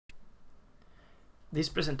This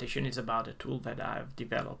presentation is about a tool that I've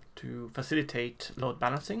developed to facilitate load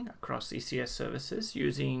balancing across ECS services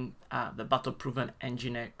using the battle-proven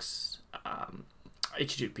Nginx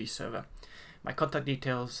HTTP server. My contact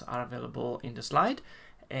details are available in the slide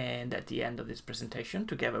and at the end of this presentation,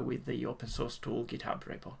 together with the open source tool GitHub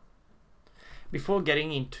repo. Before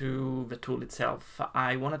getting into the tool itself,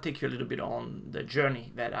 I want to take you a little bit on the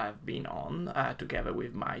journey that I've been on together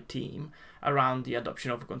with my team around the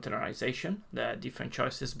adoption of containerization, the different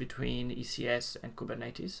choices between ECS and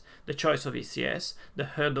Kubernetes, the choice of ECS, the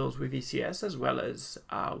hurdles with ECS, as well as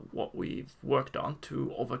what we've worked on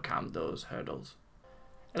to overcome those hurdles.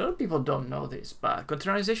 A lot of people don't know this, but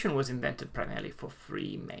containerization was invented primarily for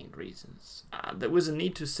three main reasons. There was a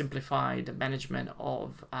need to simplify the management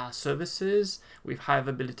of services with high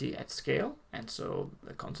availability at scale, and so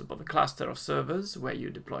the concept of a cluster of servers where you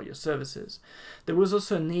deploy your services. There was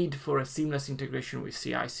also a need for a seamless integration with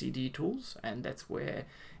CI/CD tools, and that's where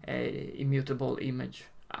an immutable image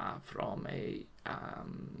from a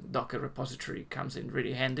Docker repository comes in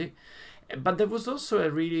really handy. But there was also a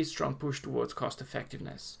really strong push towards cost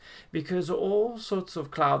effectiveness, because all sorts of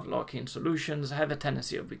cloud lock-in solutions have a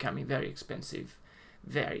tendency of becoming very expensive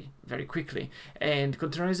very, very quickly. And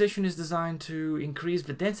containerization is designed to increase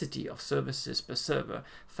the density of services per server,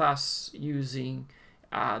 thus using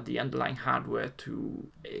the underlying hardware to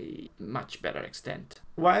a much better extent.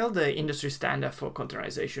 While the industry standard for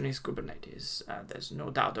containerization is Kubernetes, there's no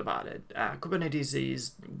doubt about it. Kubernetes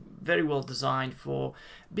is very well designed for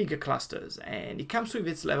bigger clusters, and it comes with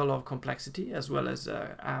its level of complexity as well as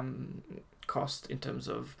cost in terms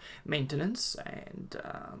of maintenance, and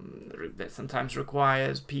that sometimes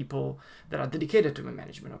requires people that are dedicated to the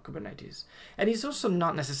management of Kubernetes. And it's also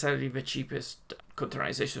not necessarily the cheapest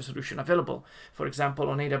containerization solution available. For example,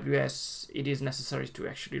 on AWS, it is necessary to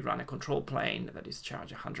actually run a control plane that is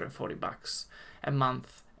charged $140 a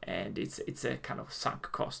month, and it's a kind of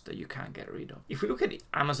sunk cost that you can't get rid of. If we look at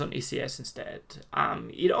Amazon ECS instead,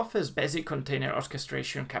 it offers basic container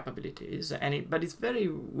orchestration capabilities, but it's very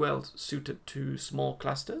well suited to small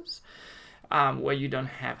clusters where you don't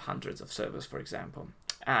have hundreds of servers, for example.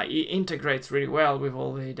 It integrates really well with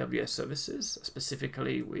all the AWS services,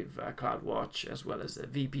 specifically with CloudWatch, as well as the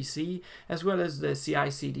VPC, as well as the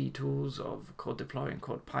CI/CD tools of code deploy and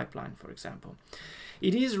code pipeline, for example.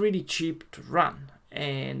 It is really cheap to run.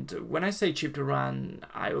 And when I say cheap to run,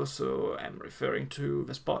 I also am referring to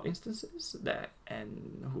the spot instances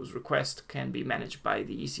and whose request can be managed by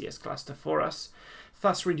the ECS cluster for us,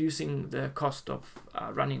 thus reducing the cost of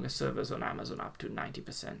running the servers on Amazon up to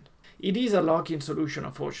 90%. It is a lock-in solution,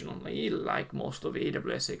 unfortunately, like most of the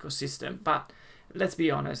AWS ecosystem, but let's be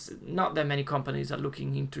honest, not that many companies are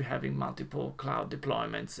looking into having multiple cloud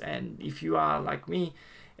deployments. And if you are like me,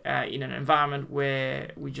 in an environment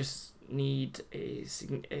where we just need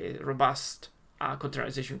a robust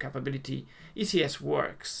containerization capability, ECS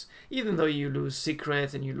works, even though you lose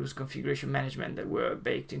secrets and you lose configuration management that were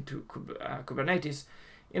baked into Kubernetes.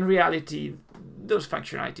 In reality, those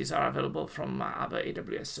functionalities are available from other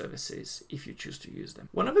AWS services if you choose to use them.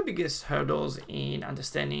 One of the biggest hurdles in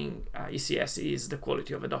understanding ECS is the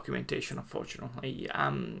quality of the documentation, unfortunately.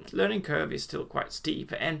 Learning curve is still quite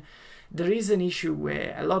steep, and there is an issue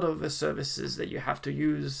where a lot of the services that you have to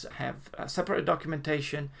use have separate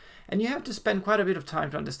documentation, and you have to spend quite a bit of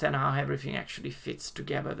time to understand how everything actually fits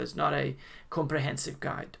together. There's not a comprehensive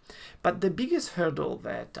guide. But the biggest hurdle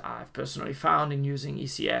that I've personally found in using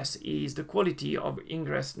ECS is the quality of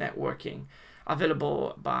ingress networking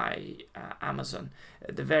available by Amazon,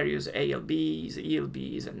 the various ALBs,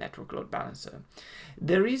 ELBs, and network load balancer.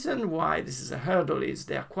 The reason why this is a hurdle is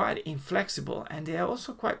they are quite inflexible, and they are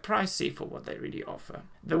also quite pricey for what they really offer.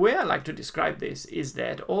 The way I like to describe this is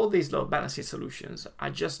that all these load balancing solutions are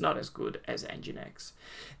just not as good as Nginx.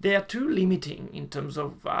 They are too limiting in terms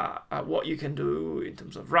of what you can do in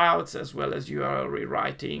terms of routes, as well as URL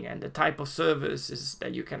rewriting and the type of services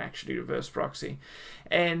that you can actually reverse proxy.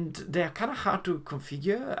 And they're kind of hard to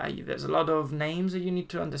configure. There's a lot of names that you need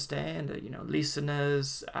to understand,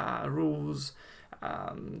 listeners, rules,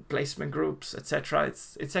 placement groups, etc.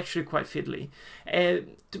 It's actually quite fiddly.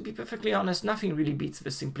 To be perfectly honest, nothing really beats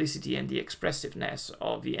the simplicity and the expressiveness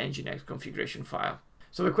of the Nginx configuration file.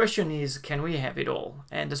 So the question is, can we have it all?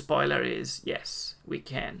 And the spoiler is, yes, we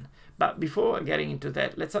can. But before getting into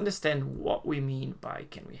that, let's understand what we mean by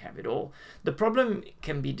can we have it all. The problem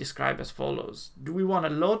can be described as follows. Do we want a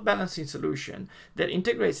load balancing solution that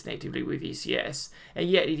integrates natively with ECS, and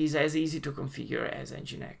yet it is as easy to configure as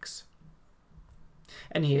Nginx?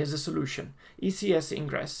 And here's the solution.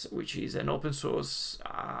 ECS-Ingress, which is an open source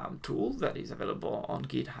tool that is available on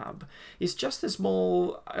GitHub, is just a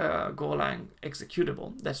small Golang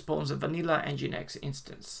executable that spawns a vanilla Nginx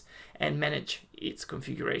instance and manage its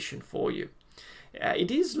configuration for you.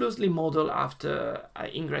 It is loosely modeled after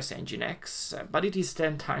Ingress Nginx, but it is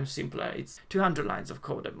 10 times simpler. It's 200 lines of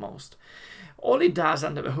code at most. All it does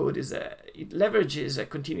under the hood is it leverages a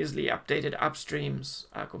continuously updated upstreams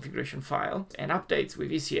configuration file and updates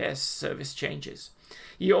with ECS service changes.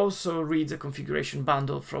 He also reads a configuration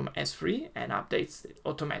bundle from S3 and updates it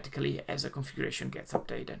automatically as a configuration gets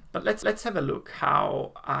updated. But let's have a look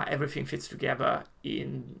how everything fits together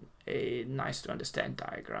in a nice to understand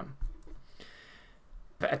diagram.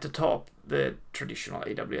 At the top, the traditional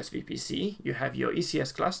AWS VPC, you have your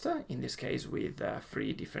ECS cluster, in this case with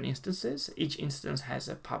 3 different instances. Each instance has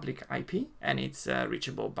a public IP and it's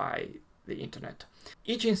reachable by the internet.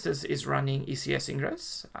 Each instance is running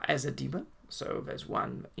ECS-Ingress as a daemon. So there's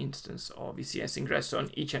one instance of ECS-Ingress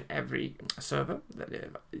on each and every server that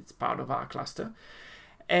it's part of our cluster.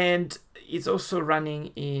 And it's also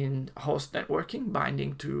running in host networking,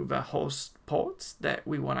 binding to the host ports that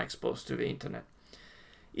we want to expose to the internet.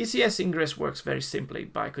 ECS-Ingress works very simply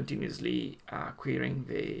by continuously querying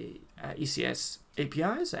the ECS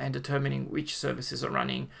APIs and determining which services are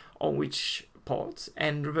running on which ports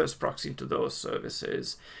and reverse proxying to those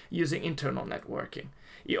services using internal networking.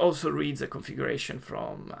 It also reads a configuration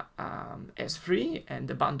from S3, and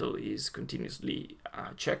the bundle is continuously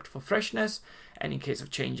checked for freshness, and in case of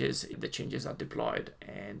changes, the changes are deployed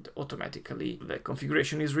and automatically the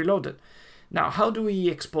configuration is reloaded. Now, how do we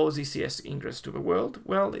expose ECS-Ingress to the world?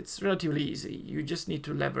 Well, it's relatively easy. You just need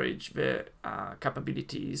to leverage the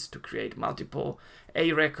capabilities to create multiple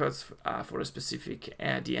A records for a specific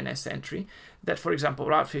DNS entry that, for example,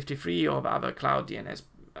 Route 53 or other cloud DNS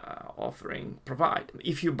offering provide.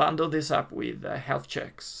 If you bundle this up with health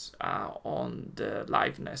checks on the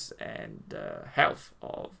liveness and health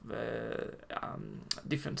of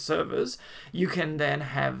different servers, you can then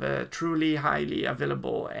have a truly highly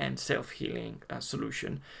available and self-healing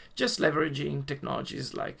solution, just leveraging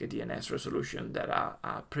technologies like a DNS resolution that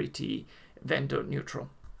are pretty vendor neutral.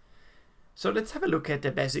 So let's have a look at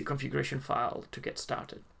the basic configuration file to get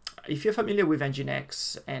started. If you're familiar with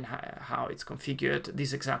Nginx and how it's configured,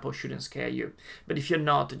 this example shouldn't scare you. But if you're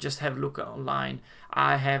not, just have a look online.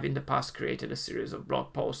 I have in the past created a series of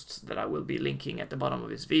blog posts that I will be linking at the bottom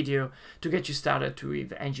of this video to get you started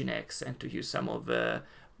with Nginx and to use some of the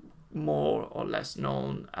more or less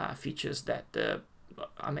known features that the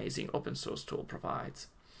amazing open source tool provides.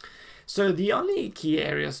 So the only key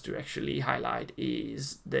areas to actually highlight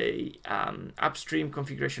is the upstream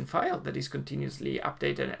configuration file that is continuously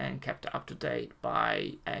updated and kept up to date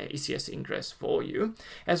by ECS-Ingress for you,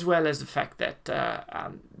 as well as the fact that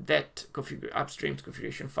that upstream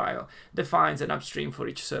configuration file defines an upstream for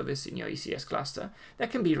each service in your ECS cluster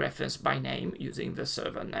that can be referenced by name using the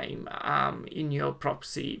server name in your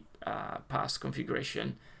proxy path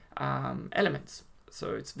configuration elements.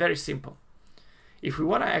 So it's very simple. If we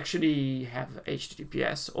want to actually have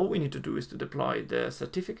HTTPS, all we need to do is to deploy the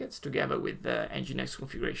certificates together with the Nginx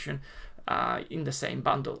configuration in the same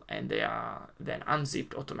bundle, and they are then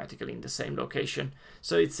unzipped automatically in the same location.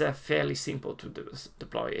 So it's fairly simple to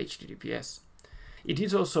deploy HTTPS. It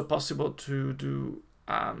is also possible to do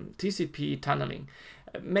TCP tunneling.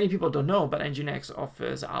 Many people don't know, but Nginx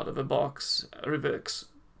offers out-of-the-box reverse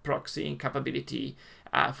proxying capability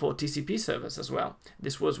for TCP servers as well.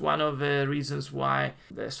 This was one of the reasons why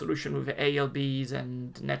the solution with ALBs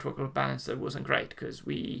and network load balancer wasn't great, because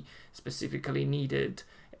we specifically needed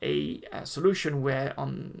a solution where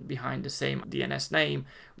behind the same DNS name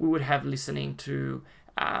we would have listening to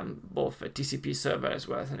both a TCP server as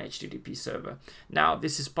well as an HTTP server. Now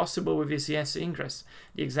this is possible with ECS-Ingress.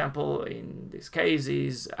 The example in this case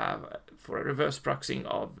is for a reverse proxying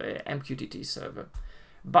of a MQTT server.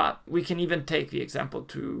 But we can even take the example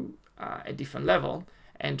to a different level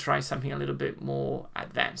and try something a little bit more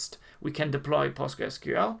advanced. We can deploy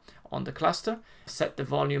PostgreSQL on the cluster, set the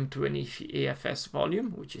volume to an EFS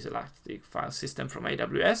volume, which is Elastic File System from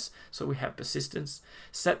AWS, so we have persistence,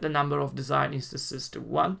 set the number of desired instances to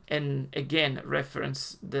 1, and again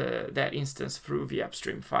reference that instance through the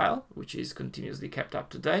upstream file, which is continuously kept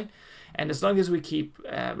up to date. And as long as we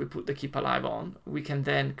put the keep alive on, we can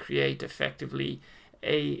then create effectively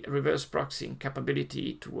a reverse proxying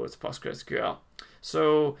capability towards PostgreSQL.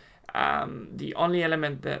 So The only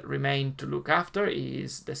element that remain to look after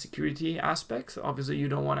is the security aspects. Obviously, you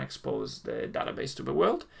don't want to expose the database to the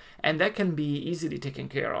world, and that can be easily taken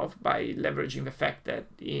care of by leveraging the fact that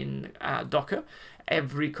in Docker,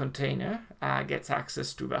 every container gets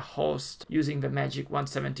access to the host using the magic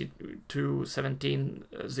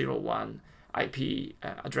 172.17.01 IP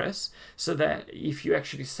address, so that if you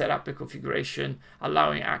actually set up a configuration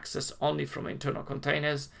allowing access only from internal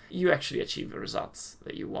containers, you actually achieve the results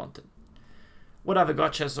that you wanted. What are the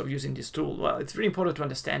gotchas of using this tool? Well, it's really important to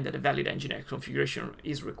understand that a valid Nginx configuration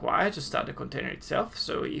is required to start the container itself.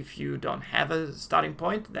 So if you don't have a starting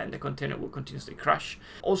point, then the container will continuously crash.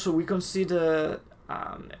 Also, we consider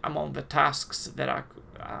among the tasks that are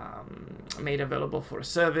made available for a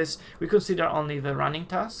service, we consider only the running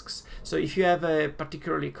tasks. So if you have a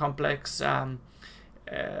particularly complex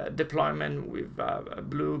deployment with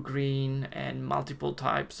blue, green, and multiple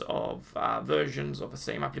types of versions of the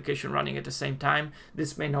same application running at the same time,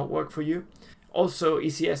 this may not work for you. Also,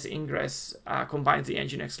 ECS-Ingress combines the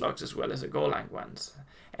Nginx logs as well as the Golang ones.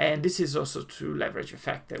 And this is also to leverage the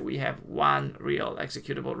fact that we have one real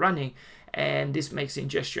executable running, and this makes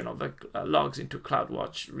ingestion of the logs into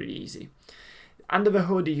CloudWatch really easy. Under the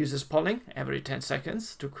hood, it uses polling every 10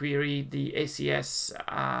 seconds to query the ACS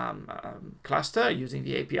cluster using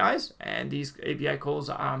the APIs, and these API calls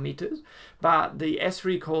are metered, but the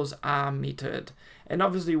S3 calls are metered. And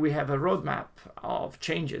obviously we have a roadmap of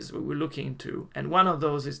changes we're looking into, and one of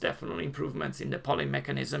those is definitely improvements in the polling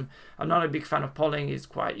mechanism. I'm not a big fan of polling, it's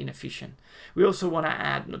quite inefficient. We also want to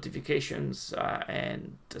add notifications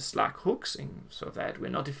and Slack hooks so that we're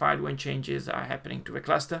notified when changes are happening to the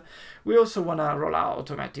cluster. We also want to roll out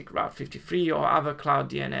automatic Route 53 or other cloud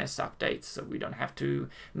DNS updates, so we don't have to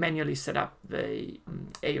manually set up the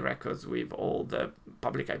A records with all the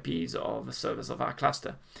public IPs of the servers of our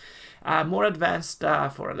cluster. More advanced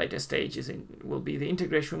for a later stage will be the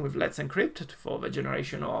integration with Let's Encrypt for the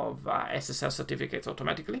generation of SSL certificates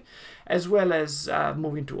automatically, as well as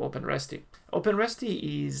moving to OpenResty.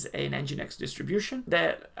 OpenResty is an Nginx distribution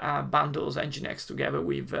that bundles Nginx together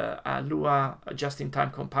with a Lua just-in-time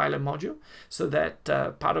compiler module, so that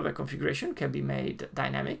part of a configuration can be made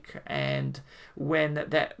dynamic, and when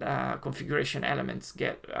that configuration elements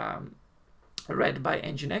get read by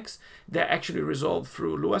Nginx, they're actually resolved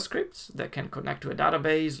through Lua scripts that can connect to a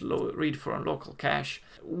database, read from local cache.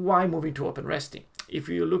 Why moving to OpenResty? If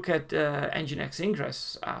you look at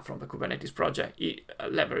Nginx-Ingress from the Kubernetes project, it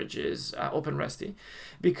leverages OpenResty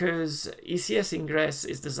because ECS-Ingress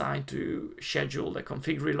is designed to schedule the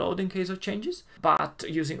config reload in case of changes, but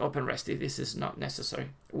using OpenResty, this is not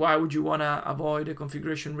necessary. Why would you want to avoid a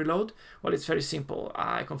configuration reload? Well, it's very simple.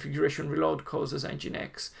 A configuration reload causes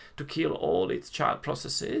Nginx to kill all its child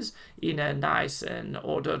processes in a nice and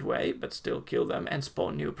ordered way, but still kill them and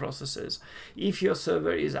spawn new processes. If your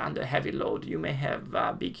server is under heavy load, you may have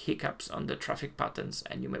big hiccups on the traffic patterns,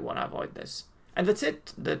 and you may want to avoid this. And that's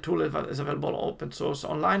it. The tool is available open source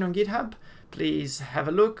online on GitHub. Please have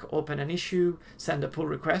a look, open an issue, send a pull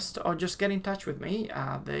request, or just get in touch with me.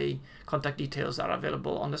 The contact details are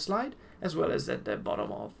available on the slide, as well as at the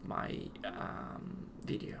bottom of my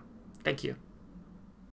video. Thank you.